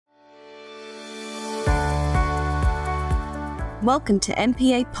Welcome to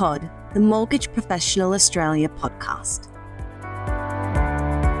MPA Pod, the Mortgage Professional Australia podcast.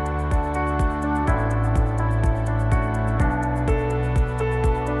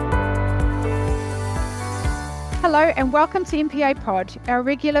 Hello and welcome to MPA Pod, our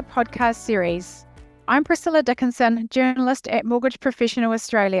regular podcast series. I'm Priscilla Dickinson, journalist at Mortgage Professional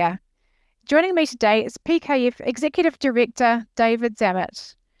Australia. Joining me today is PKF Executive Director David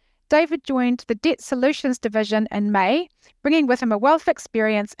Zammit. David joined the Debt Solutions Division in May, bringing with him a wealth of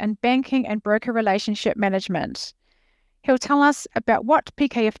experience in banking and broker relationship management. He'll tell us about what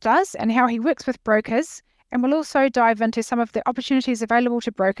PKF does and how he works with brokers, and we'll also dive into some of the opportunities available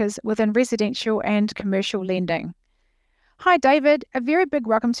to brokers within residential and commercial lending. Hi David, a very big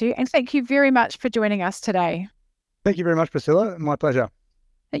welcome to you and thank you very much for joining us today. Thank you very much, Priscilla. My pleasure.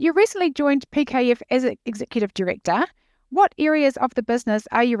 You recently joined PKF as Executive Director. What areas of the business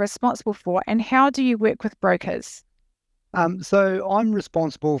are you responsible for and how do you work with brokers? So I'm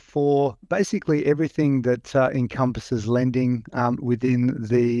responsible for basically everything that encompasses lending within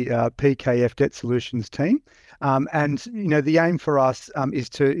the PKF Debt Solutions team. And the aim for us is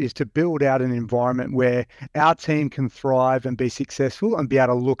to build out an environment where our team can thrive and be successful and be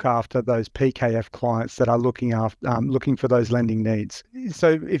able to look after those PKF clients that are looking for those lending needs.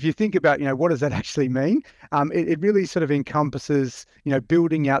 So if you think about what does that actually mean, it really sort of encompasses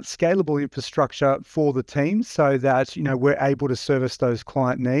building out scalable infrastructure for the team so that we're able to service those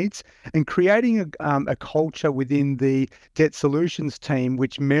client needs and creating a culture within the debt solutions team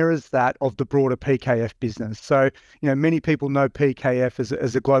which mirrors that of the broader PKF business. So, many people know PKF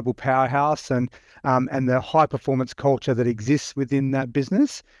as a global powerhouse and the high performance culture that exists within that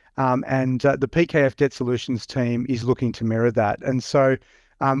business. And the PKF Debt Solutions team is looking to mirror that. And so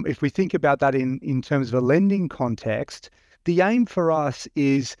if we think about that in terms of a lending context, the aim for us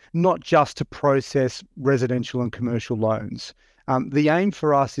is not just to process residential and commercial loans. The aim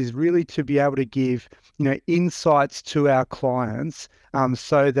for us is really to be able to give, insights to our clients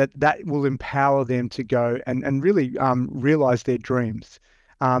so that will empower them to go and really realize their dreams.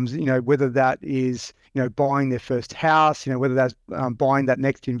 Whether that is, buying their first house, whether that's buying that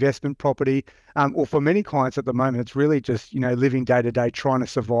next investment property, or for many clients at the moment, it's really just, living day to day, trying to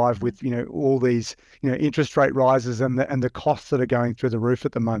survive with, all these, interest rate rises and the costs that are going through the roof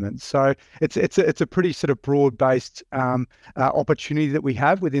at the moment. So it's a pretty sort of broad based opportunity that we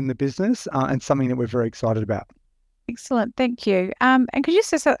have within the business and something that we're very excited about. Excellent, thank you. And could you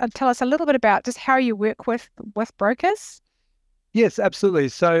just tell us a little bit about just how you work with brokers? Yes, absolutely.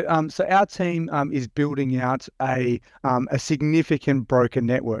 So our team is building out a significant broker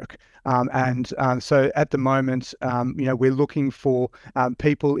network. So at the moment, we're looking for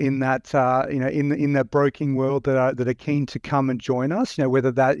people in that, in the broking world that are keen to come and join us.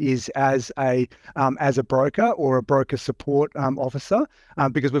 Whether that is as a broker or a broker support officer,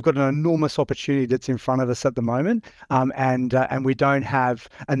 because we've got an enormous opportunity that's in front of us at the moment, and we don't have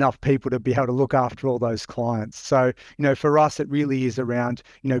enough people to be able to look after all those clients. So for us, it really is around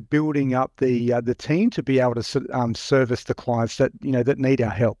building up the team to be able to service the clients that that need our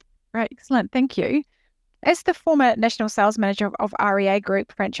help. Right, excellent. Thank you. As the former National Sales Manager of REA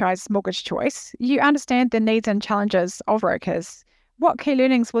Group franchise Mortgage Choice, you understand the needs and challenges of brokers. What key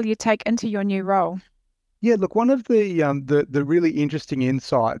learnings will you take into your new role? Yeah, look, one of the really interesting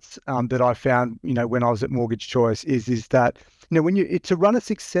insights that I found, when I was at Mortgage Choice is that, to run a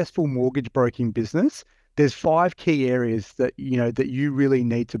successful mortgage broking business, there's 5 key areas that you really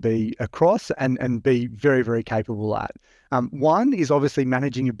need to be across and be very, very capable at. One is obviously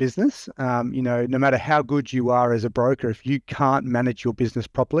managing a business. No matter how good you are as a broker, if you can't manage your business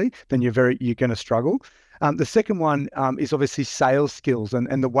properly, then you're going to struggle. The second one is obviously sales skills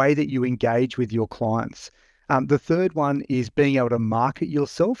and the way that you engage with your clients. The third one is being able to market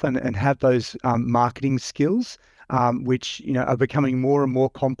yourself and have those marketing skills, which are becoming more and more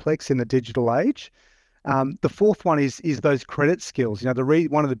complex in the digital age. The fourth one is those credit skills.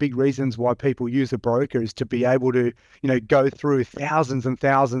 One of the big reasons why people use a broker is to be able to, go through thousands and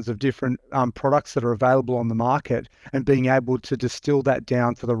thousands of different products that are available on the market and being able to distill that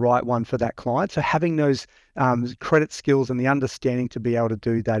down to the right one for that client. So having those credit skills and the understanding to be able to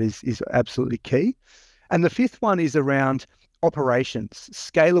do that is absolutely key. And the fifth one is around operations,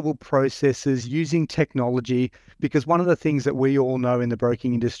 scalable processes, using technology, because one of the things that we all know in the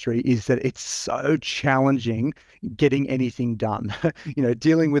broking industry is that it's so challenging getting anything done.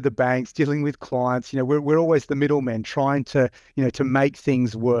 Dealing with the banks, dealing with clients, we're always the middlemen trying to make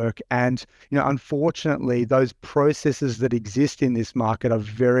things work. And, unfortunately, those processes that exist in this market are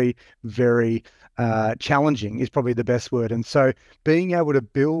very, very challenging is probably the best word. And so being able to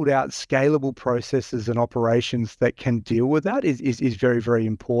build out scalable processes and operations that can deal with that is very, very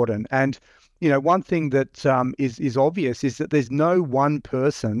important. And one thing that is obvious is that there's no one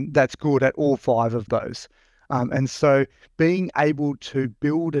person that's good at all five of those. And so being able to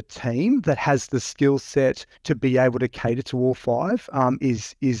build a team that has the skill set to be able to cater to all five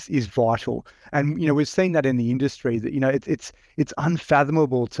is vital. And we've seen that in the industry that it's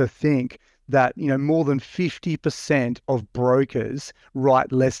unfathomable to think that more than 50% of brokers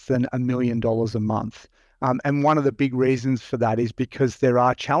write less than $1 million a month. And one of the big reasons for that is because there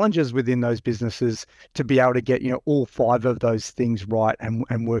are challenges within those businesses to be able to get all five of those things right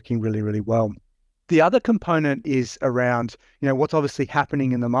and working really, really well. The other component is around, what's obviously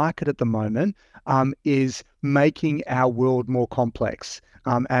happening in the market at the moment is making our world more complex.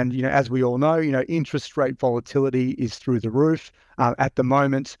 And as we all know, interest rate volatility is through the roof. At the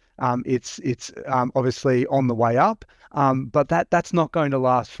moment, it's obviously on the way up, but that's not going to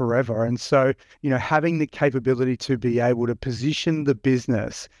last forever. And so, having the capability to be able to position the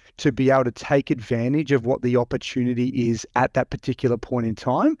business to be able to take advantage of what the opportunity is at that particular point in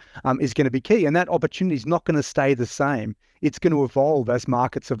time is going to be key. And that opportunity is not going to stay the same. It's going to evolve as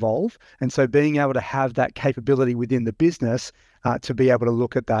markets evolve. And so being able to have that capability within the business to be able to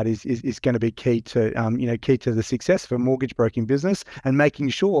look at that is going to be key to key to the success of a mortgage broking business, and making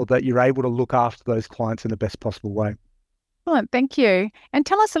sure that you're able to look after those clients in the best possible way. Excellent, thank you. And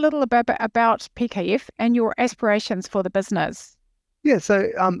tell us a little about PKF and your aspirations for the business. Yeah, so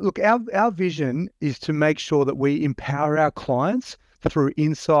look, our vision is to make sure that we empower our clients through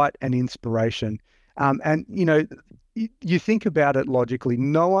insight and inspiration. And you think about it logically,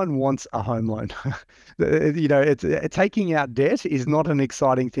 no one wants a home loan. It's taking out debt is not an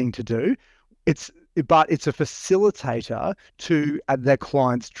exciting thing to do. But it's a facilitator to their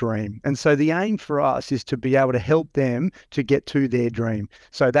client's dream. And so the aim for us is to be able to help them to get to their dream.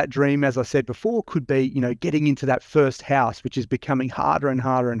 So that dream, as I said before, could be, getting into that first house, which is becoming harder and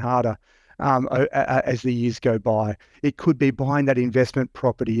harder and harder as the years go by. It could be buying that investment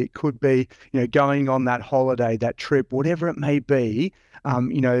property. It could be, going on that holiday, that trip, whatever it may be.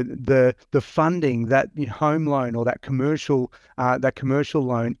 The funding, that home loan or that commercial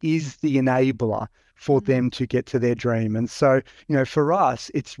loan is the enabler for them to get to their dream. And so, for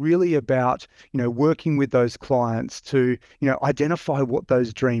us, it's really about, working with those clients to, identify what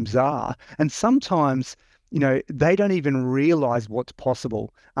those dreams are. And sometimes, they don't even realize what's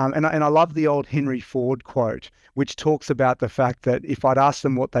possible. And I love the old Henry Ford quote, which talks about the fact that if I'd asked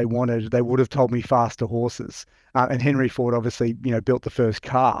them what they wanted, they would have told me faster horses. And Henry Ford obviously, built the first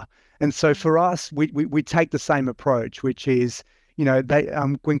car. And so for us, we take the same approach, which is,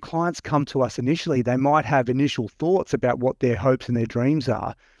 when clients come to us initially, they might have initial thoughts about what their hopes and their dreams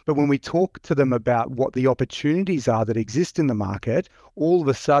are. But when we talk to them about what the opportunities are that exist in the market, all of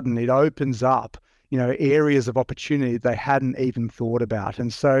a sudden it opens up, areas of opportunity they hadn't even thought about.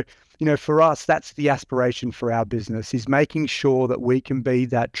 And so, for us, that's the aspiration for our business, is making sure that we can be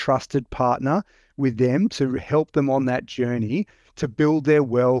that trusted partner with them to help them on that journey to build their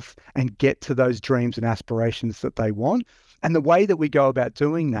wealth and get to those dreams and aspirations that they want. And the way that we go about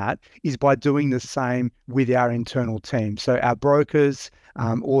doing that is by doing the same with our internal team. So our brokers,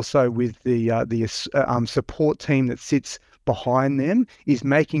 also with the support team that sits behind them, is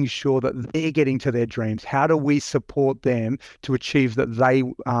making sure that they're getting to their dreams. How do we support them to achieve that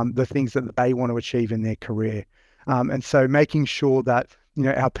the things that they want to achieve in their career? And so making sure that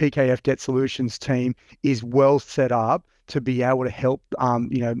our PKF Debt Solutions team is well set up to be able to help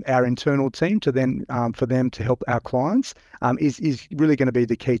our internal team to then for them to help our clients is really going to be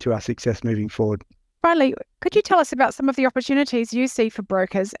the key to our success moving forward. Finally, could you tell us about some of the opportunities you see for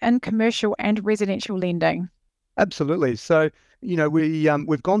brokers in commercial and residential lending? Absolutely. So,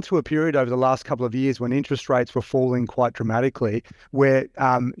 we've gone through a period over the last couple of years when interest rates were falling quite dramatically, where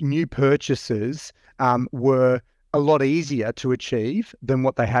new purchases were a lot easier to achieve than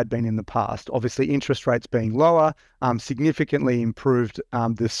what they had been in the past. Obviously, interest rates being lower significantly improved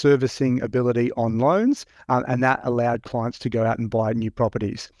the servicing ability on loans, and that allowed clients to go out and buy new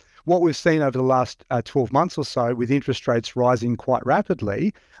properties. What we've seen over the last 12 months or so, with interest rates rising quite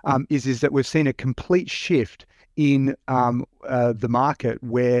rapidly, is that we've seen a complete shift in the market,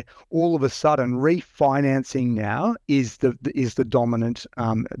 where all of a sudden refinancing now is the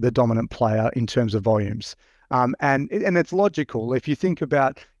dominant player in terms of volumes. And it's logical. If you think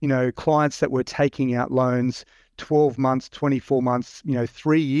about, clients that were taking out loans 12 months, 24 months,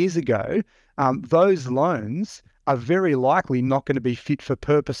 3 years ago, those loans are very likely not going to be fit for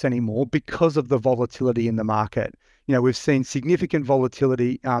purpose anymore because of the volatility in the market. We've seen significant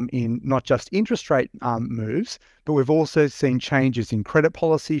volatility in not just interest rate moves, but we've also seen changes in credit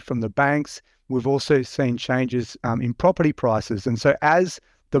policy from the banks. we've also seen changes in property prices. And so as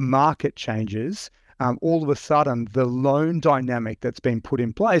the market changes, all of a sudden the loan dynamic that's been put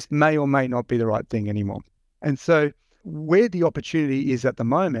in place may or may not be the right thing anymore. And so where the opportunity is at the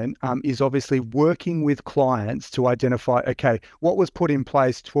moment is obviously working with clients to identify, okay, what was put in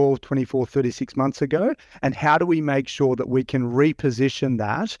place 12, 24, 36 months ago, and how do we make sure that we can reposition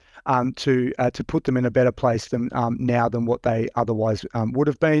that to put them in a better place than now than what they otherwise would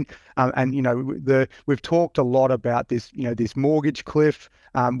have been. And we've talked a lot about this, this mortgage cliff,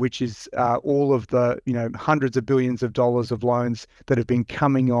 which is all of the hundreds of billions of dollars of loans that have been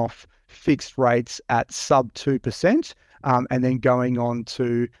coming off fixed rates at sub 2%, and then going on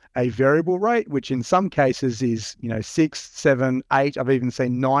to a variable rate, which in some cases is 6, 7, 8. I've even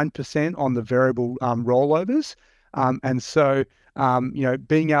seen 9% on the variable rollovers, and so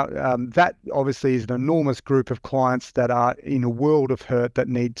being out, that obviously is an enormous group of clients that are in a world of hurt that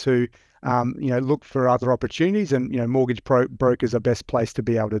need to look for other opportunities, and mortgage brokers are best placed to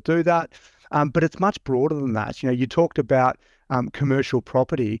be able to do that. But it's much broader than that. You talked about commercial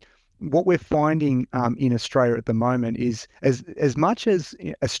property. What we're finding in Australia at the moment is as much as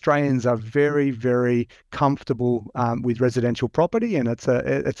Australians are very, very comfortable with residential property, and it's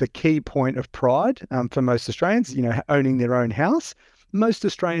a key point of pride for most Australians, owning their own house. Most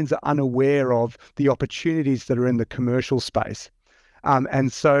Australians are unaware of the opportunities that are in the commercial space.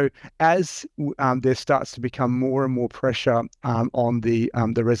 And so as there starts to become more and more pressure on the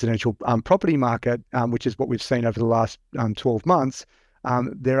residential property market, which is what we've seen over the last 12 months,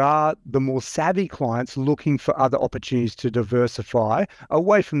 there are the more savvy clients looking for other opportunities to diversify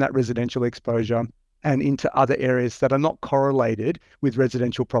away from that residential exposure and into other areas that are not correlated with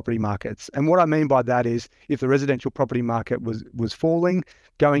residential property markets. And what I mean by that is, if the residential property market was falling,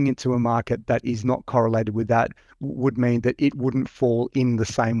 going into a market that is not correlated with that would mean that it wouldn't fall in the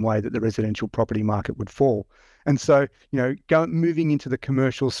same way that the residential property market would fall. And so, moving into the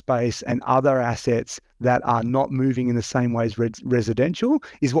commercial space and other assets that are not moving in the same way as residential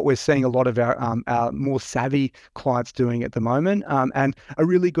is what we're seeing a lot of our more savvy clients doing at the moment. And a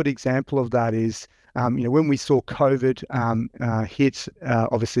really good example of that is, when we saw COVID hit,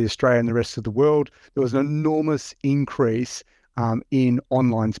 obviously Australia and the rest of the world, there was an enormous increase in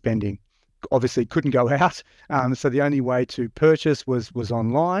online spending. Obviously couldn't go out, so the only way to purchase was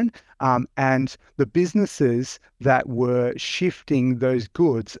online, and the businesses that were shifting those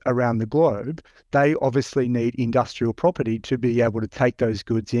goods around the globe, they obviously need industrial property to be able to take those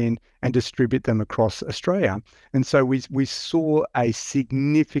goods in and distribute them across Australia. And so we saw a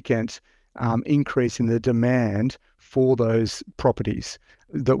significant increase in the demand for those properties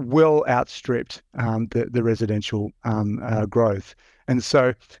that well outstripped the residential growth. And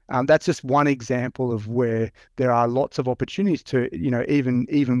so that's just one example of where there are lots of opportunities to,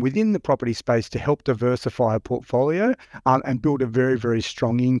 even within the property space, to help diversify a portfolio and build a very, very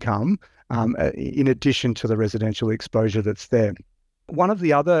strong income in addition to the residential exposure that's there. One of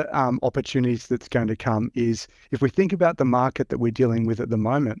the other opportunities that's going to come is, if we think about the market that we're dealing with at the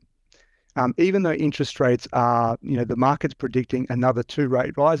moment, even though interest rates are, the market's predicting another 2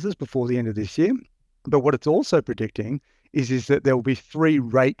 rate rises before the end of this year, but what it's also predicting is that there will be 3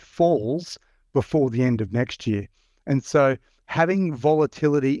 rate falls before the end of next year. And so having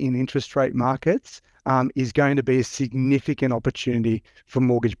volatility in interest rate markets is going to be a significant opportunity for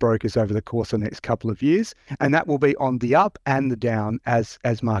mortgage brokers over the course of the next couple of years. And that will be on the up and the down as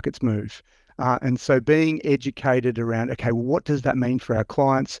markets move. And so being educated around, okay, well, what does that mean for our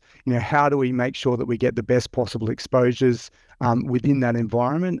clients? How do we make sure that we get the best possible exposures within that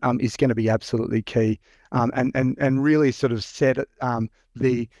environment is going to be absolutely key. And really sort of set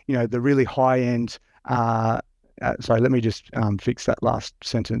the really high end. Sorry, let me just fix that last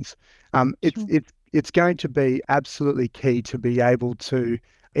sentence. It's going to be absolutely key to be able to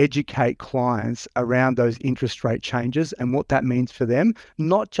educate clients around those interest rate changes and what that means for them,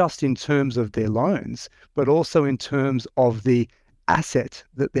 not just in terms of their loans, but also in terms of the asset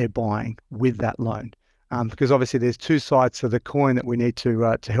that they're buying with that loan. Because obviously there's 2 sides to the coin that we need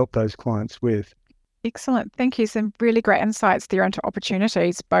to help those clients with. Excellent. Thank you. Some really great insights there into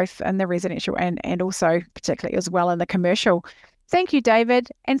opportunities, both in the residential and also particularly as well in the commercial. Thank you, David.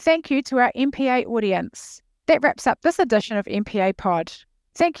 And thank you to our MPA audience. That wraps up this edition of MPA Pod.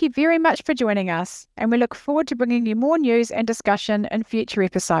 Thank you very much for joining us, and we look forward to bringing you more news and discussion in future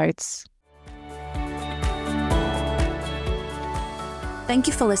episodes. Thank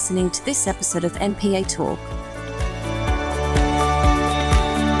you for listening to this episode of MPA Talk,